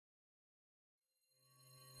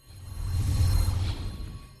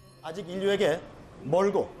아직 인류에게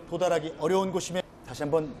멀고 도달하기 어려운 곳임에 다시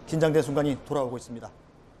한번 긴장된 순간이 돌아오고 있습니다.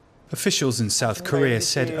 Officials in South Korea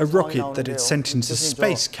said a rocket that it sent into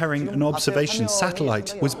space carrying an observation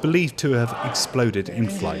satellite was believed to have exploded in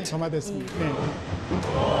flight.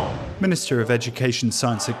 Minister of Education,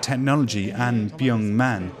 Science and Technology Ahn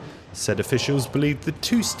Byong-man said officials believed the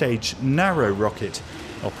two-stage Naro rocket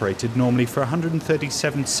operated normally for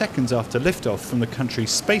 137 seconds after liftoff from the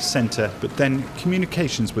country's space center, but then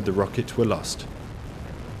communications with the rocket were lost.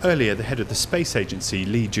 Earlier, the head of the space agency,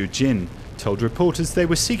 Joo-jin, told reporters they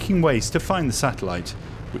were seeking ways to find the satellite,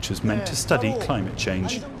 which was meant to study climate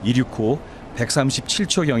change.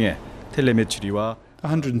 137초경에 telemetry와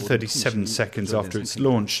 137 seconds after its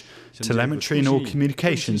launch, telemetry and all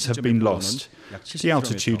communications have been lost. The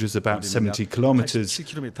altitude was about 70 kilometres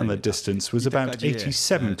and the distance was about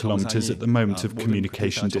 87 kilometres at the moment of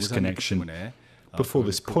communication disconnection. Before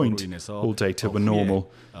this point, all data were normal,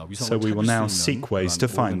 so we will now seek ways to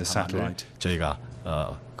find the satellite.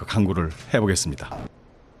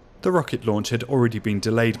 The rocket launch had already been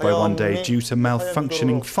delayed by one day due to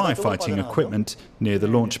malfunctioning firefighting equipment near the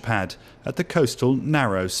launch pad at the coastal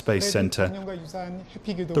Naro Space Center.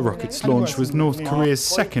 The rocket's launch was North Korea's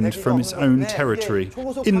second from its own territory.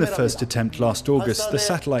 In the first attempt last August, the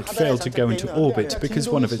satellite failed to go into orbit because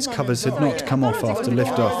one of its covers had not come off after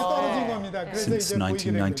liftoff. Since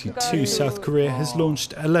 1992, South Korea has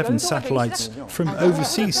launched 11 satellites from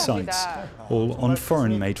overseas sites, all on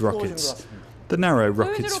foreign-made rockets. The Naro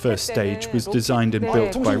rocket's first stage was designed and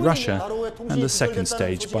built by Russia, and the second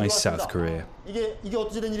stage by South Korea.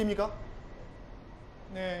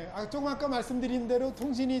 좀 아까 말씀드린 대로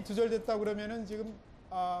통신이 두절됐다 그러면은 지금